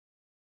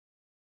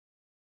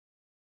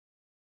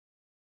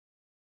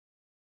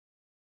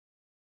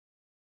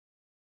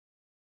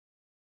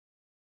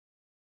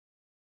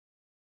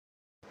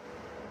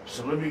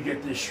So let me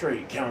get this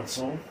straight,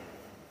 counsel.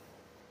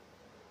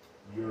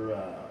 Your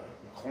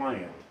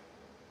client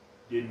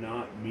did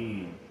not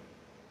mean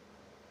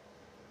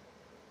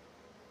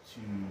to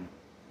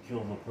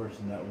kill the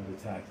person that was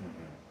attacking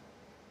him.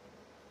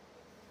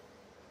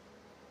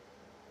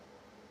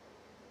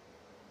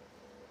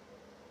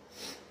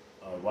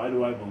 Why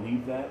do I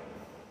believe that?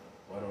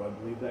 Why do I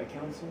believe that,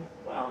 counsel?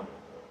 Well,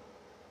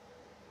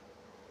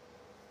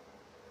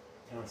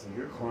 counsel,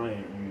 your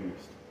client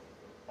used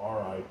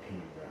RIP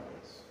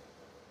rounds.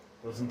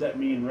 Doesn't that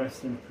mean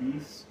rest in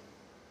peace?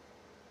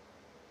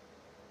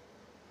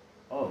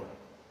 Oh,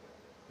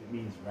 it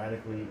means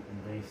radically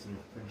invasive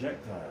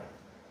projectile.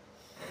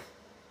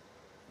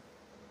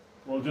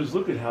 Well, just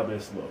look at how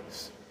this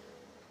looks.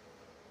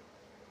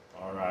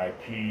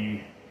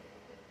 RIP,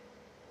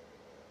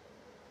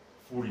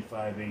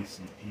 45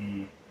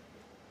 ACP,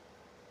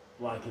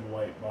 black and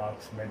white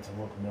box, meant to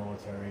look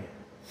military.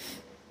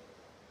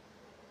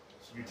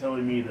 So you're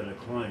telling me that a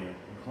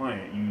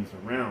client used a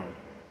round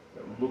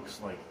that looks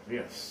like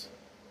this.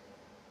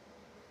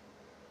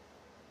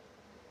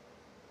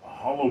 A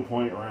hollow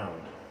point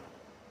round.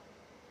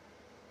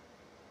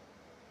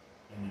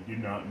 And you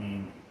did not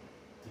mean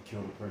to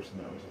kill the person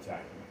that was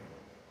attacking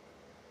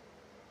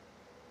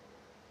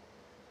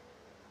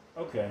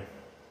you. Okay.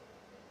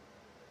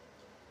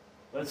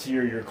 Let's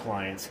hear your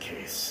client's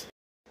case.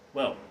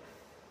 Well,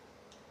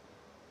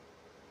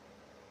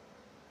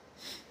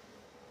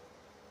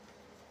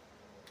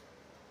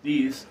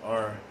 these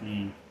are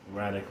the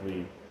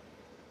radically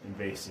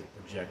invasive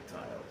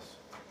projectiles.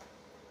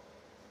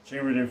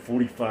 Chambered in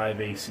 45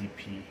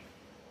 ACP. You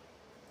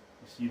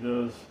see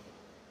those?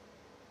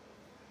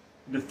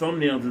 In the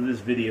thumbnail to this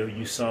video,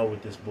 you saw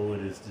what this bullet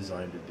is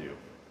designed to do.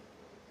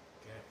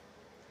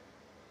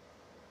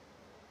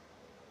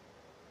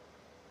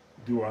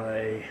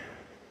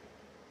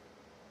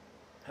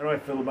 How do I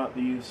feel about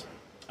these?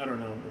 I don't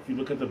know. If you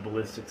look at the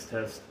ballistics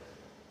test,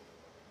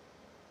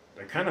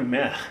 they're kind of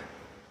meh,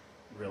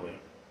 really.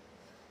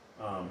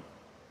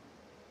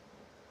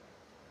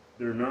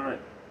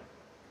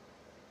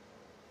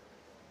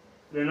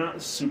 They're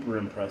not super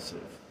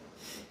impressive.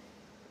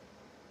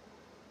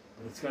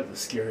 But it's got the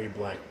scary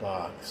black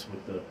box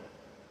with the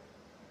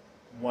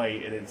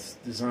white, and it's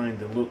designed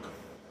to look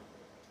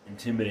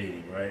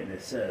intimidating, right? And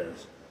it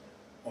says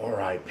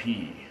RIP,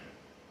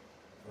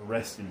 or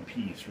rest in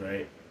peace,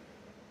 right?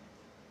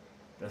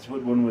 That's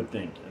what one would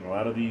think. And a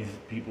lot of these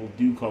people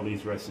do call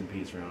these rest in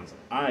peace rounds.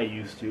 I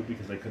used to,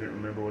 because I couldn't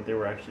remember what they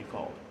were actually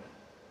called.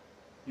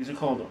 These are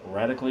called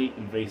radically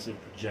invasive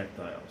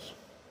projectiles.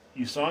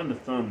 You saw in the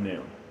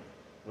thumbnail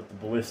what the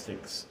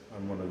ballistics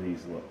on one of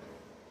these look.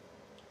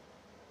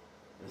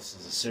 This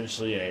is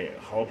essentially a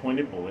hollow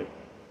pointed bullet,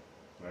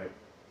 right?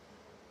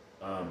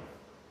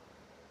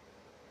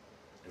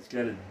 It's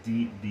got a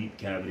deep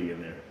cavity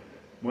in there.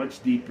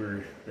 Much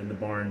deeper than the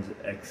Barnes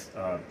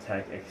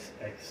TAC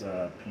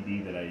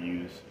XPD that I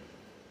use.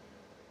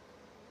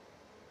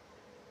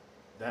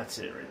 That's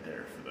it right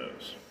there for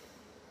those,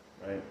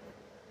 right?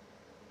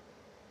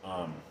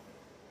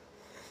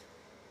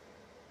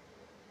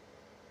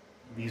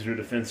 These are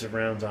defensive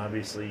rounds,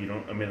 obviously.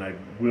 I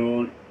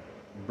will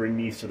bring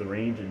these to the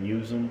range and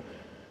use them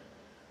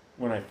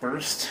when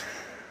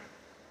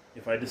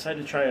if I decide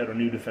to try out a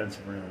new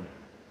defensive round.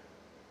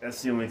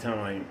 That's the only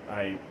time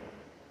I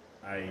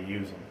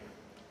use them.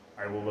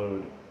 I will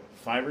load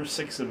 5 or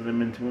 6 of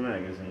them into a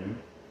magazine,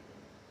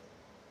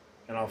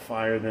 and I'll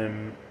fire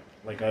them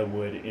like I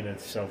would in a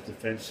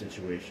self-defense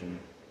situation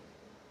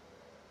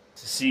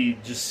to see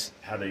just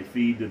how they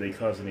feed. Do they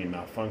cause any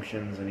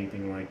malfunctions,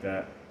 anything like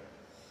that?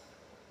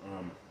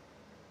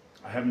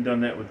 I haven't done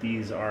that with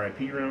these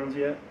RIP rounds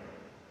yet,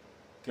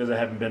 because I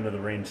haven't been to the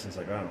range since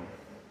I got them.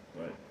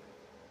 But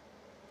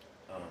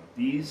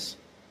these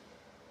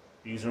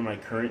are my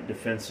current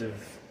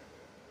defensive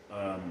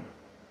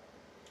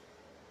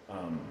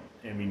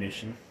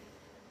ammunition,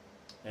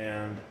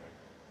 and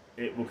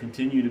it will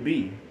continue to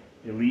be.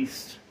 At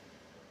least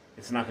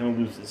it's not going to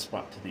lose its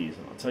spot to these,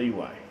 and I'll tell you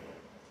why.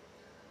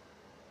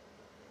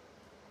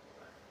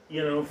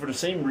 For the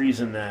same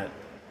reason that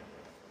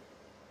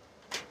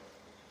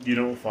you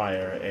don't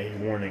fire a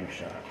warning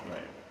shot,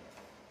 right?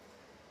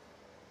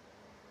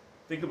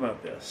 Think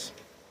about this,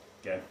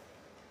 okay?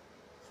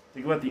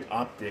 Think about the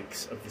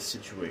optics of the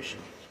situation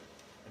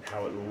and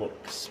how it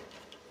looks,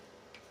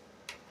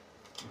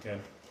 okay?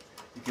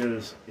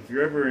 Because if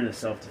you're ever in a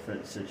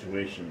self-defense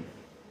situation,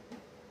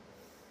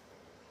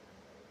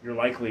 you're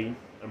likely,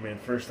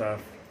 first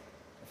off,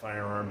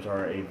 firearms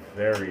are a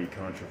very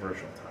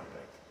controversial topic.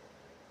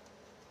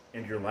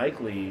 And you're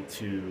likely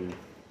to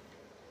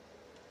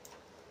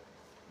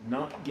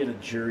not get a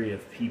jury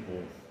of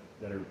people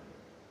that are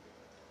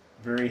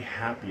very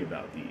happy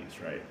about these,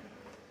 right?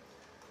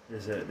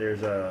 There's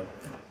an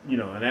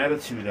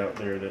attitude out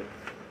there that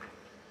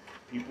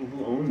people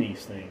who own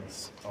these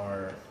things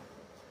are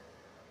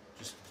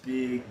just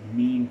big,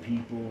 mean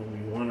people,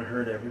 and we want to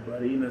hurt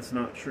everybody, and that's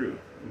not true.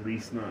 At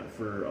least not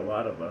for a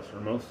lot of us, or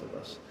most of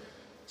us.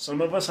 Some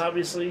of us,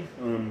 obviously,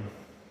 and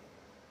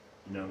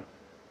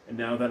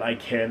now that I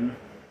can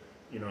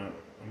you know,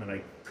 I mean,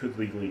 I could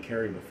legally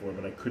carry before,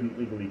 but I couldn't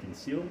legally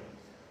conceal.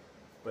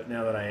 But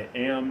now that I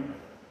am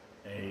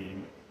a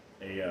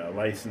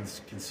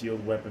licensed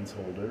concealed weapons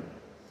holder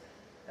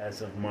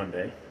as of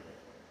Monday,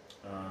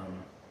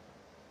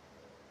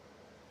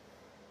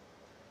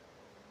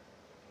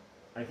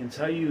 I can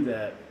tell you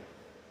that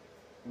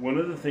one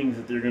of the things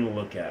that they're going to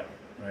look at,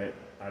 right,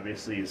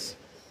 obviously is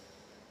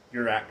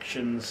your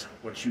actions,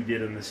 what you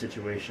did in the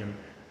situation.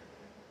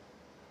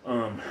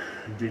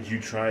 Did you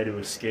try to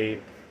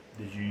escape?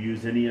 Did you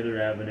use any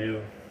other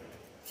avenue,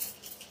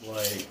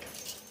 like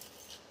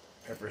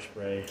pepper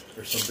spray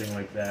or something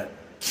like that,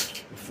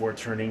 before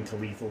turning to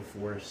lethal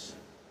force?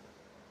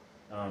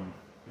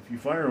 If you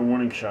fire a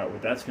warning shot,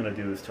 what that's going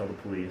to do is tell the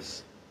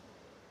police.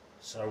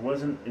 So I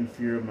wasn't in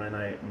fear of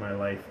my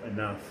life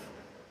enough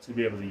to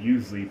be able to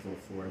use lethal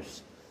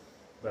force,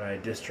 but I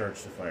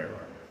discharged the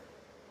firearm.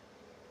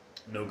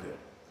 No good.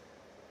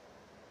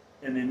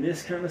 And in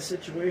this kind of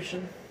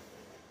situation,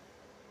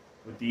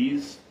 with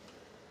these,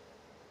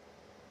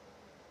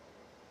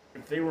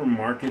 if they were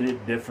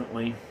marketed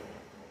differently,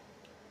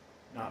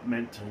 not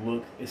meant to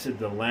look, it said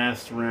the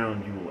last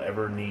round you will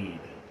ever need,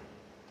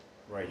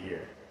 right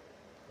here,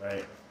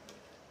 right?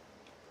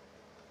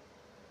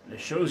 And it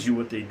shows you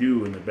what they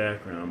do in the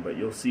background, but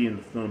you'll see in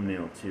the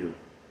thumbnail too.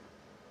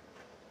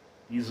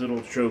 These little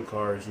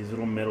trocars, these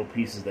little metal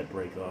pieces that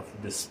break off,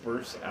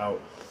 disperse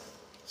out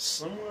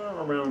somewhere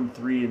around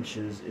 3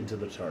 inches into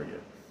the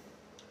target.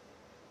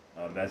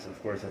 That's,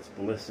 of course, that's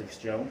ballistics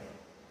gel,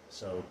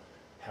 so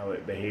how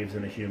it behaves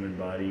in a human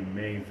body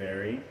may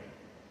vary.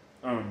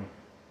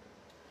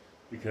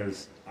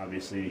 Because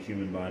obviously a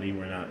human body,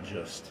 we're not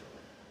just,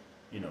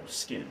 you know,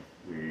 skin.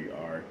 We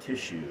are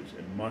tissues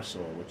and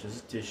muscle, which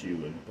is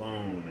tissue, and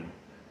bone, and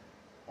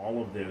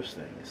all of those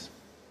things.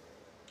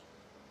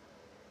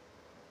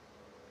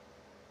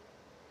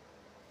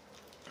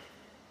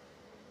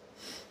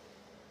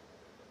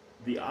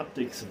 The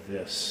optics of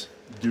this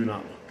do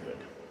not look good.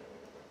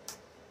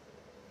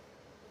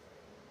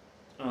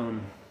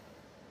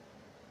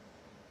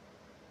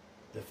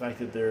 The fact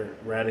that they're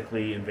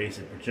radically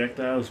invasive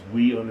projectiles,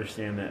 we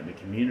understand that in the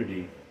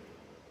community.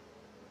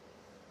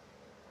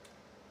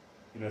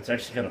 You know, it's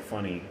actually kind of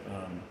funny.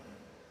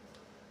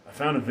 I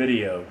found a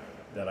video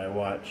that I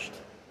watched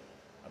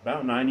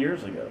about 9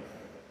 years ago.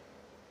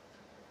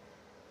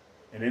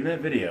 And in that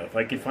video, if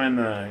I could find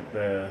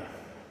the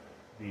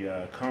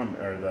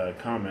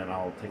comment,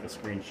 I'll take a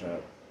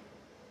screenshot.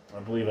 I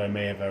believe I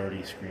may have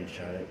already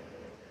screenshot it.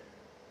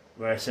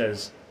 Where it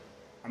says,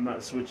 I'm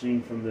not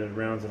switching from the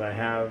rounds that I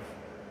have.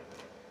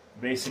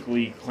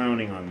 Basically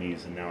clowning on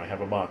these, and now I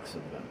have a box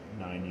of them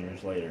 9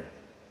 years later.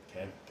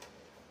 Okay?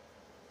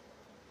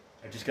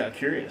 I just got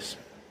curious.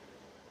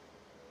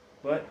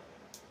 But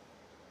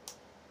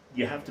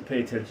you have to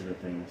pay attention to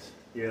things.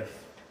 I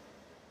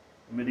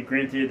mean,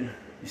 granted,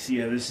 you see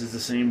how this is the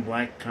same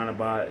black kind of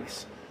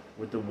box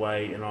with the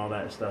white and all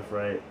that stuff,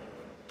 right?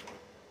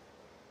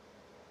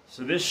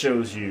 So this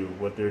shows you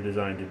what they're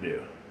designed to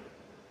do.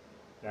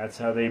 That's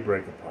how they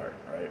break apart,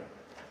 right?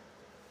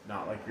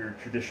 Not like your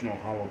traditional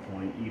hollow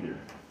point either.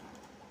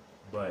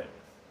 But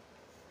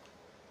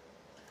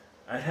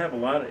I'd have a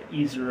lot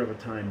easier of a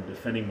time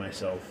defending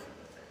myself,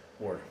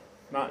 or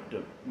not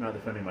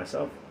defending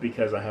myself,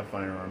 because I have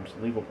firearms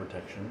and legal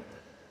protection.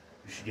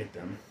 You should get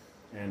them.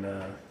 And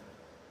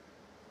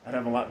I'd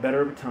have a lot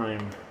better of a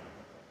time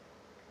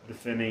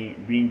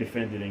being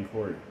defended in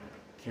court,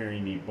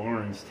 carrying the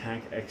Barnes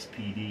TAC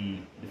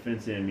XPD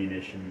defense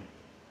ammunition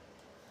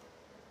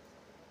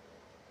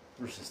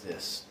versus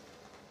this.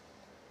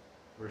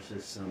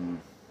 Versus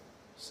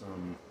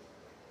some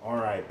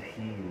RIP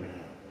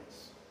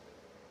rounds,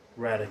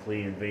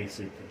 radically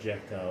invasive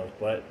projectiles,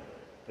 but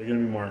they're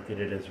going to be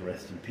marketed as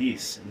rest in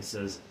peace. And it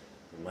says,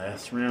 the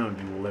last round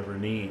you will ever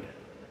need,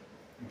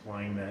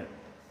 implying that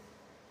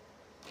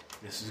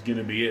this is going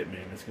to be it,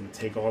 man. It's going to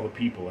take all the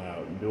people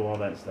out and do all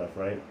that stuff,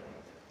 right?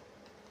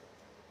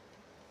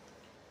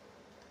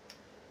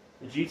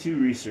 The G2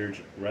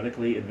 research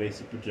radically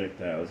invasive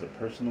projectile is a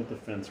personal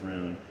defense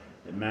round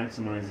that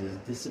maximizes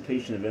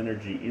dissipation of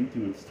energy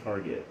into its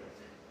target.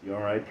 The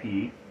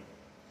RIP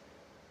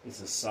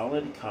is a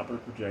solid copper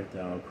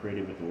projectile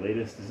created with the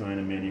latest design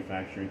and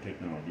manufacturing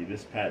technology.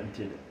 This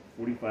patented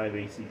 45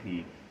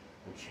 ACP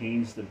will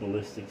change the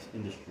ballistics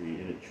industry,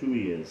 and it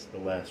truly is the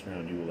last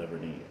round you will ever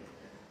need.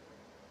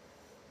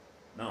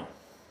 No,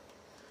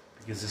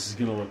 because this is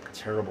going to look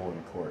terrible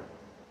in court.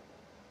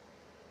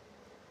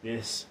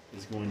 This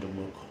is going to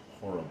look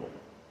horrible.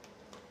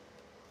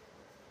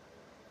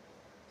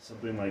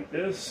 Something like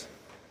this,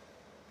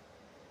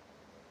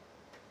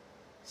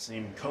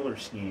 same color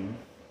scheme,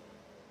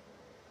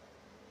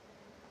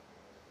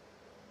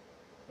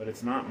 but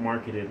it's not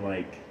marketed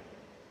like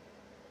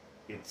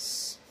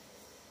it's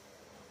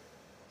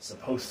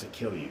supposed to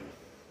kill you,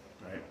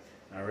 right?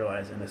 I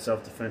realize in a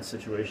self-defense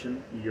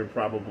situation, you're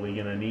probably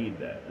going to need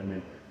that. I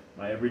mean,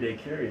 my everyday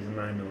carry is a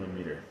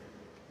 9mm.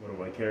 What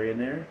do I carry in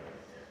there?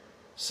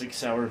 6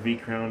 Sauer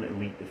V-Crown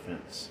Elite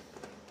Defense.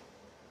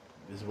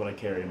 This is what I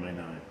carry in my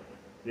 9.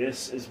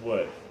 This is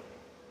what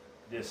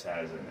this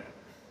has in it.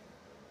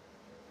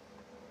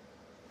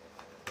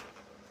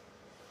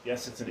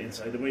 Yes, it's an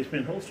inside the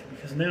waistband holster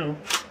because now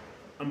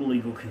I'm a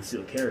legal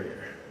concealed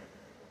carrier.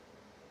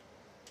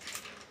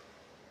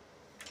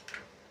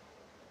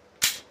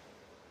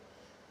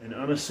 An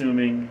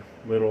unassuming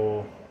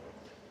little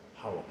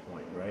hollow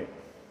point, right?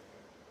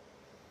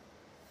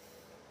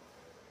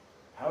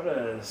 How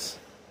does,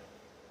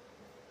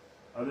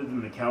 other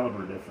than the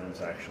caliber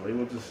difference actually,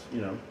 we'll just,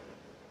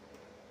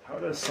 how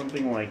does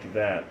something like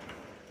that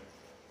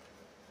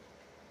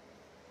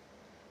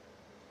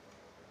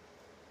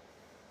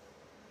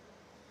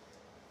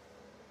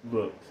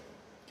look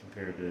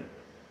compared to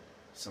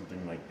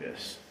something like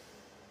this?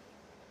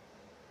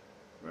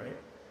 Right?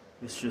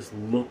 This just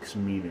looks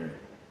meaner,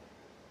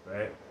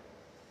 right?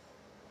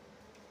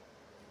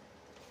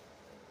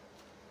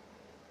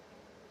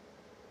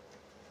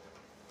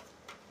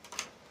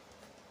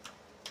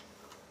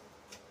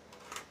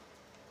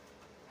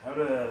 How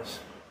does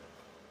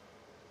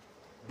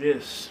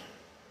this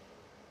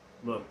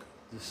look?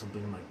 Just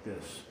something like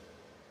this,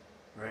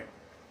 right?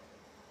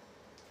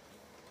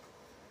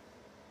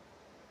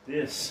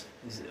 This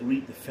is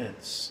Elite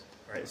Defense,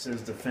 right? It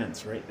says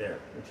defense right there,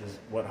 which is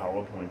what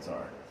hollow points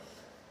are.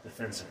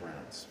 Defensive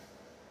rounds.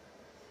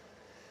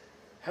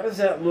 How does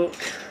that look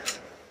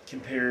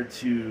compared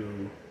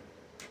to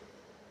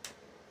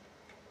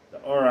the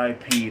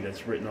RIP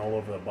that's written all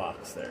over the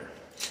box there?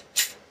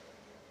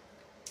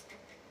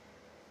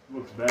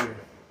 Looks better.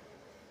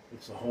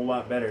 Looks a whole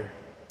lot better.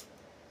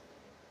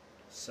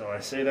 So I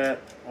say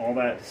that, all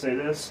that to say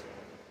this.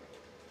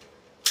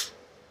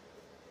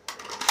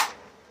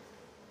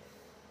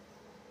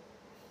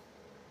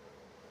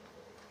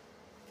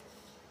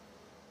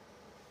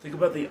 Think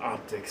about the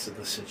optics of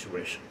the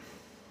situation.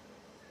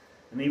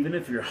 And even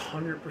if you're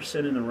 100%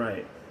 in the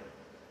right,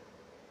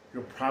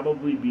 you're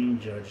probably being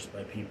judged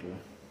by people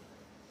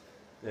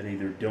that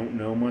either don't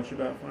know much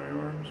about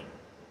firearms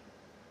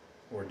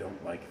or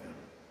don't like them.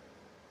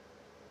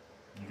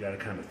 You got to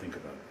kind of think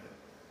about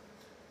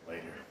that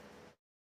later.